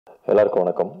எல்லாருக்கும்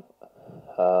வணக்கம்.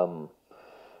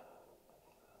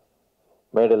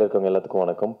 மேடையில் இருக்கவங்க எல்லாத்துக்கும்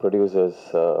வணக்கம். Producers,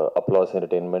 applause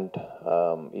entertainment,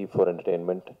 E4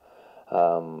 entertainment,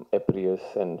 எப்ரியஸ்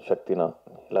and சக்தினா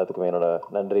எல்லாத்துக்குமே என்னோட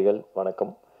நன்றிகள்,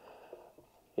 வணக்கம்.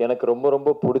 எனக்கு ரொம்ப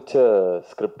ரொம்ப பிடிச்ச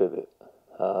ஸ்கிரிப்ட் இது.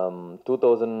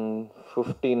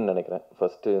 2015 நினைக்கிறேன்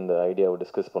ஃபஸ்ட்டு இந்த ஐடியாவை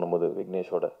டிஸ்கஸ் பண்ணும்போது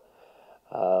விக்னேஷோட.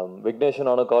 விக்னேஷ்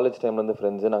நானும் காலேஜ் டைம்லேருந்து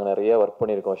ஃப்ரெண்ட்ஸு. நாங்கள் நிறையா ஒர்க்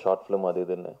பண்ணியிருக்கோம், ஷார்ட் ஃபிலிம் அது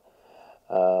இதுன்னு.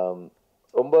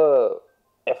 ரொம்ப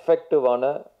எஃபெக்டிவான,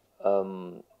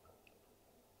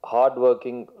 ஹார்ட்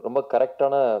ஒர்க்கிங், ரொம்ப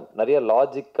கரெக்டான, நிறைய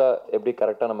லாஜிக்காக எப்படி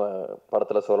கரெக்டாக நம்ம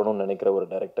படத்தில் சொல்லணும்னு நினைக்கிற ஒரு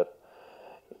டைரக்டர்.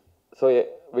 ஸோ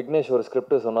விக்னேஷ் ஒரு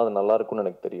ஸ்கிரிப்ட் சொன்னால் அது நல்லாயிருக்கும்னு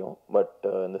எனக்கு தெரியும். பட்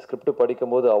இந்த ஸ்கிரிப்ட்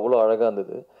படிக்கும்போது அவ்வளோ அழகாக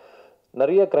இருந்தது.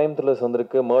 நிறைய க்ரைம் த்ரில்லர்ஸ்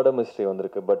வந்திருக்கு, மர்டர் மிஸ்ட்ரி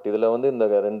வந்திருக்கு. பட் இதில் வந்து இந்த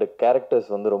 2 கேரக்டர்ஸ்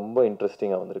வந்து ரொம்ப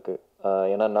இன்ட்ரெஸ்டிங்காக வந்திருக்கு.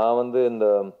 ஏன்னா நான் வந்து இந்த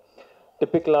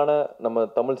டிப்பிக்கலான நம்ம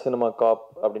தமிழ் சினிமா காப்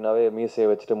அப்படின்னாவே மீசையை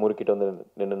வச்சுட்டு முறுக்கிட்டு வந்து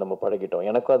நின்று நம்ம பழகிட்டோம்.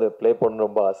 எனக்கும் அது ப்ளே பண்ண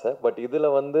ரொம்ப ஆசை. பட் இதில்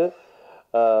வந்து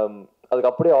அதுக்கு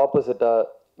அப்படியே ஆப்போசிட்டாக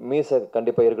மீசை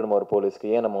கண்டிப்பாக இருக்கணுமா ஒரு போலீஸ்க்கு,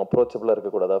 ஏன் நம்ம அப்ரோச்சபிளாக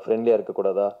இருக்கக்கூடாதா, ஃப்ரெண்ட்லியாக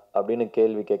இருக்கக்கூடாதா அப்படின்னு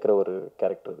கேள்வி கேட்குற ஒரு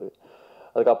கேரக்டர் இது.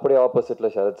 அதுக்கு அப்படியே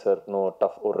ஆப்போசிட்டில் சரத் சார் இன்னும்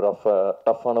ஒரு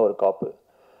டஃப்பான ஒரு காப்பு.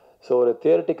 ஸோ ஒரு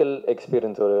தியரிட்டிக்கல்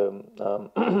எக்ஸ்பீரியன்ஸ், ஒரு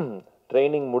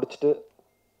ட்ரைனிங் முடிச்சுட்டு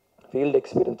ஃபீல்டு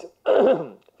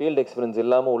எக்ஸ்பீரியன்ஸ்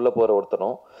இல்லாமல் உள்ளே போகிற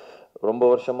ஒருத்தனும், ரொம்ப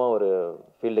வருஷமாக ஒரு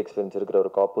ஃபீல்டு எக்ஸ்பீரியன்ஸ் இருக்கிற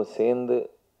ஒரு காப்பும் சேர்ந்து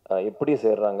எப்படி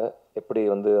சேர்றாங்க, எப்படி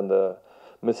வந்து அந்த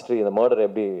மிஸ்ட்ரி, இந்த மர்டர்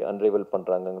எப்படி அன்ரைவல்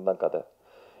பண்ணுறாங்கன்னு தான் கதை.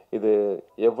 இது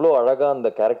எவ்வளோ அழகாக அந்த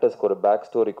கேரக்டர்ஸ்க்கு ஒரு பேக்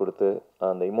ஸ்டோரி கொடுத்து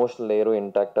அந்த இமோஷனல் லேயரும்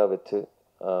இன்டாக்டாக வச்சு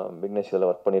விக்னேஷ் இதில்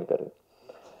ஒர்க் பண்ணியிருக்காரு.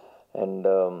 அண்ட்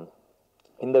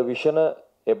இந்த விஷனை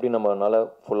எப்படி நம்மளால்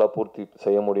ஃபுல்லாக பூர்த்தி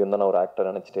செய்ய முடியும் தான் நான் ஒரு ஆக்டர்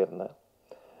நினச்சிட்டே இருந்தேன்.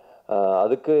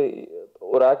 அதுக்கு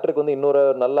ஒரு ஆக்டருக்கு வந்து இன்னொரு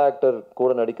நல்ல ஆக்டர்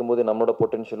கூட நடிக்கும்போது நம்மளோட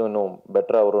பொட்டென்ஷியலும் இன்னும்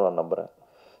பெட்டராக வரும் நான் நம்புகிறேன்.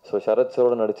 ஸோ சரத்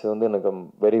சாரோட நடித்தது வந்து எனக்கு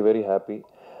very very happy.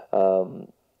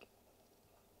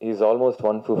 Is almost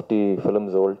 150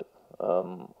 films old.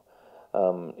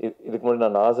 இதுக்கு முன்னாடி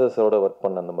நான் நாசர்ஸோட ஒர்க்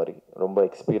பண்ண, அந்த மாதிரி ரொம்ப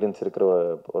எக்ஸ்பீரியன்ஸ் இருக்கிற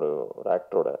ஒரு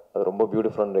ஆக்டரோட அது ரொம்ப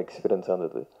பியூட்டிஃபுல்லான எக்ஸ்பீரியன்ஸாக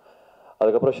இருந்தது.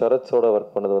 அதுக்கப்புறம் சரத்ஸோட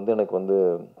ஒர்க் பண்ணது வந்து எனக்கு வந்து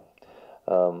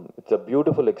இட்ஸ் அ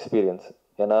பியூட்டிஃபுல் எக்ஸ்பீரியன்ஸ்.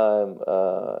 ஏன்னா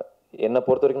என்னை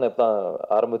பொறுத்த வரைக்கும் நான் இப்போ தான்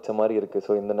ஆரம்பித்த மாதிரி இருக்குது.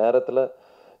 ஸோ இந்த நேரத்தில்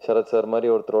சரத் சார் மாதிரி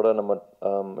ஒருத்தரோட நம்ம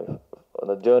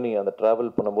அந்த ஜேர்னி, அந்த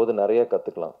ட்ராவல் பண்ணும்போது நிறைய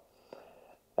கற்றுக்கலாம்.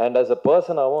 அண்ட் ஆஸ் அ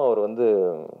பர்சனாகவும் அவர் வந்து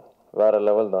வேறு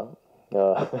லெவல் தான்.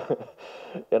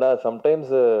 ஏன்னா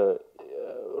சம்டைம்ஸ்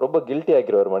ரொம்ப கில்ட்டி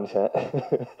ஆக்கிடுவார் மனுஷன்.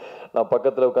 நான்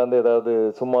பக்கத்தில் உட்காந்து ஏதாவது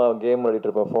சும்மா கேம் ஆடிட்டு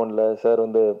இருப்பேன் ஃபோனில். சார்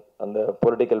வந்து அந்த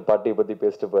பொலிட்டிக்கல் பார்ட்டியை பற்றி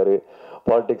பேசிட்டுப்பார்.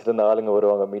 பாலிடிக்ஸ்லேருந்து ஆளுங்க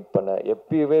வருவாங்க மீட் பண்ண,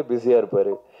 எப்பயுமே பிஸியாக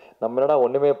இருப்பார். நம்ம என்னடா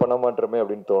ஒன்றுமே பண்ண மாட்டோமே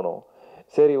அப்படின்னு தோணும்.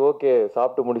 சரி ஓகே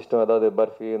சாப்பிட்டு முடிச்சிட்டோம், ஏதாவது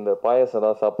பர்ஃபி இந்த பாயசம்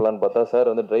தான் சாப்பிட்லான்னு பார்த்தா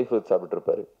சார் வந்து ட்ரை ஃப்ரூட்ஸ்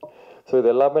சாப்பிட்டுருப்பாரு. ஸோ இது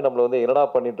எல்லாமே நம்மளை வந்து என்னடா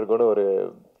பண்ணிட்டு இருக்கோன்னு ஒரு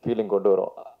ஃபீலிங் கொண்டு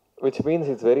வரும். Which means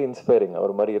it's very inspiring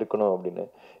அவர் மாதிரி இருக்கணும் அப்படின்னு.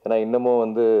 ஏன்னா இன்னமும்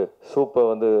வந்து சூப்பை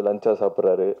வந்து லஞ்சாக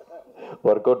சாப்பிட்றாரு,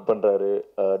 ஒர்க் அவுட் பண்ணுறாரு,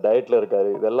 டயட்டில் இருக்காரு.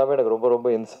 இது எல்லாமே எனக்கு ரொம்ப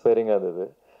ரொம்ப இன்ஸ்பைரிங்காக இருந்தது.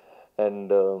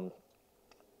 அண்ட்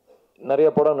நிறைய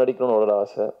படம் நடிக்கணும்னு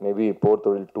ஆசை. மேபி போர்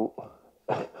தொழில் 2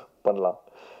 பண்ணலாம்.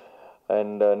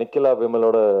 And Nikhila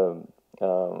விமலோட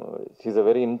she's a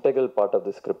very integral part of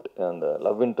the script. அந்த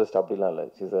லவ் இன்ட்ரெஸ்ட் அப்படிலாம் இல்லை,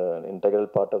 she's a integral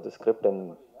part of the script. And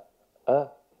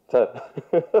sir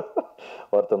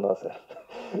வருத்தம் தான் சார்.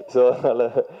 ஸோ அதனால்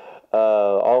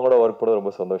அவங்களோட ஒர்க் பண்ண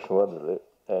ரொம்ப சந்தோஷமாக இருந்தது.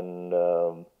 அண்ட்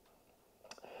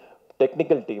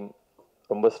டெக்னிக்கல் டீம்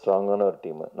ரொம்ப ஸ்ட்ராங்கான ஒரு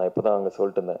டீமு. நான் இப்போ தான் அங்கே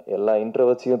சொல்லிட்டு இருந்தேன், எல்லா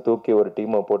இன்ட்ரவர்ஸையும் தூக்கி ஒரு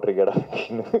டீமை போட்டிருக்கேடா.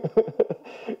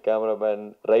 கேமராமேன்,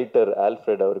 ரைட்டர்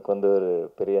ஆல்ஃப்ரெட், அவருக்கு வந்து ஒரு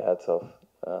பெரிய ஹேட்ஸ் ஆஃப்.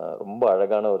 ரொம்ப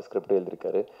அழகான ஒரு ஸ்கிரிப்ட்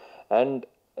எழுதியிருக்காரு. And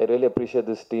I really appreciate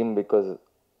this team because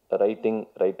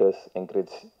writers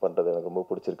encourage பண்ணுறது எனக்கு ரொம்ப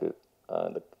பிடிச்சிருக்கு.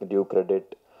 இந்த டியூ கிரெடிட்,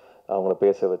 அவங்கள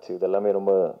பேச வச்சு, இதெல்லாமே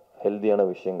ரொம்ப ஹெல்த்தியான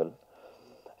விஷயங்கள்.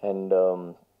 அண்ட்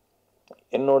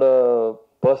என்னோட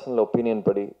பர்சனல் ஒப்பீனியன்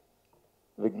படி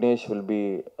Vignesh will be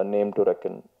a name to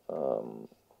reckon.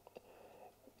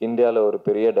 இந்தியாவில் ஒரு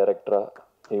பெரிய டைரக்டராக,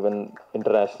 even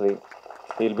internationally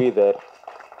he'll be there.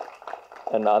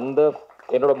 And அந்த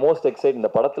என்னோட மோஸ்ட் எக்ஸைட்,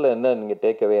 இந்த படத்தில் என்ன நீங்கள்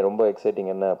டேக்அவே ரொம்ப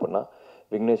எக்ஸைட்டிங் என்ன அப்படின்னா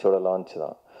விக்னேஷோட லான்ச்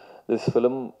தான். திஸ்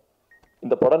ஃபிலிம்,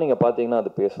 இந்த படம் நீங்கள் பார்த்தீங்கன்னா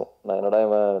அது பேசும். நான் என்னடா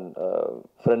இவன்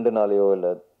ஃப்ரெண்டுனாலேயோ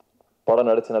இல்லை படம்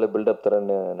நடிச்சனாலே பில்டப்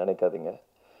தரேன்னு நினைக்காதீங்க.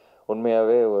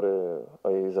 உண்மையாகவே ஒரு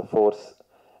இஸ் அ ஃபோர்ஸ்.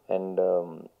 அண்ட்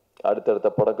அடுத்தடுத்த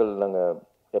படங்கள் நாங்கள்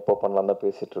எப்போ பண்ணலாம் தான்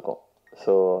பேசிகிட்ருக்கோம்.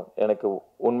 ஸோ எனக்கு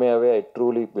உண்மையாகவே ஐ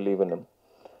ட்ரூலி பிலீவ் இன் ஹிம்.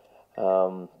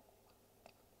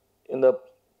 இந்த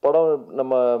படம்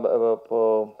நம்ம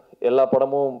இப்போது எல்லா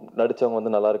படமும் நடித்தவங்க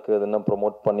வந்து நல்லாயிருக்கு, அது இன்னும்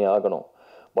ப்ரொமோட் பண்ணி ஆகணும்.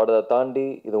 பட் அதை தாண்டி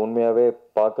இது உண்மையாகவே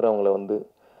பார்க்குறவங்கள வந்து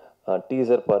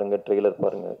டீசர் பாருங்கள், ட்ரெய்லர்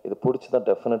பாருங்கள். இது பிடிச்சதான்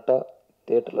டெஃபினட்டாக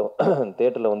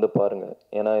தேட்டரில் வந்து பாருங்கள்.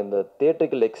 ஏன்னா இந்த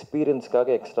தேட்டரிக்கல்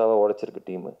எக்ஸ்பீரியன்ஸ்க்காக எக்ஸ்ட்ராவாக உழைச்சிருக்கு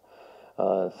team.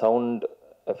 Sound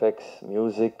effects,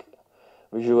 music,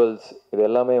 visuals இது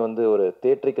எல்லாமே வந்து ஒரு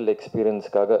தேட்ரிக்கல்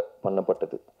எக்ஸ்பீரியன்ஸ்க்காக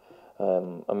பண்ணப்பட்டது.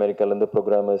 அமெரிக்காலேருந்து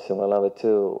ப்ரோக்ராமர்ஸ் இவங்கெல்லாம் வச்சு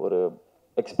ஒரு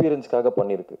எக்ஸ்பீரியன்ஸ்க்காக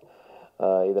பண்ணியிருக்கு.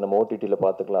 இதை நம்ம ஓடிடியில்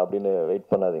பார்த்துக்கலாம் அப்படின்னு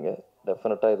வெயிட் பண்ணாதீங்க.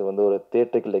 டெஃபினட்டாக இது வந்து ஒரு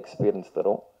தேட்ரிக்கல் எக்ஸ்பீரியன்ஸ்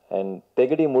தரும். அண்ட்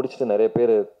தெகடி முடிச்சுட்டு நிறைய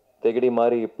பேர் தெகடி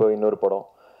மாதிரி இப்போ இன்னொரு படம்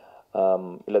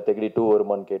இல்லை தெகடி 2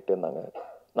 வருமானு கேட்டுருந்தாங்க.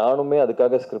 நானுமே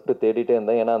அதுக்காக ஸ்கிரிப்ட் தேடிட்டே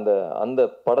இருந்தேன். ஏன்னா அந்த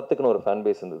படத்துக்குன்னு ஒரு ஃபேன்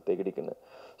பேஸ் இருந்தது தெகடிக்குன்னு.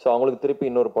 ஸோ அவங்களுக்கு திருப்பி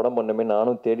இன்னொரு படம் பண்ணுமே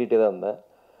நானும் தேடிட்டே தான் இருந்தேன்.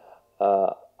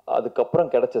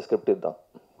 அதுக்கப்புறம் கிடைச்ச ஸ்கிரிப்ட் இதுதான்.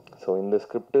 ஸோ இந்த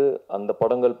ஸ்கிரிப்டு அந்த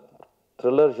படங்கள்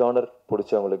த்ரில்லர் ஜானர்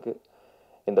பிடிச்சவங்களுக்கு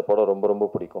இந்த படம் ரொம்ப ரொம்ப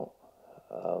பிடிக்கும்.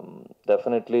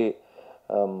 டெஃபினெட்லி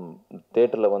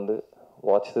தேட்டரில் வந்து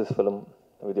watch this film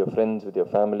with your friends, with your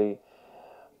family.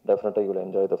 Definitely you will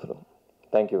enjoy the film.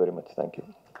 Thank you very much. Thank you.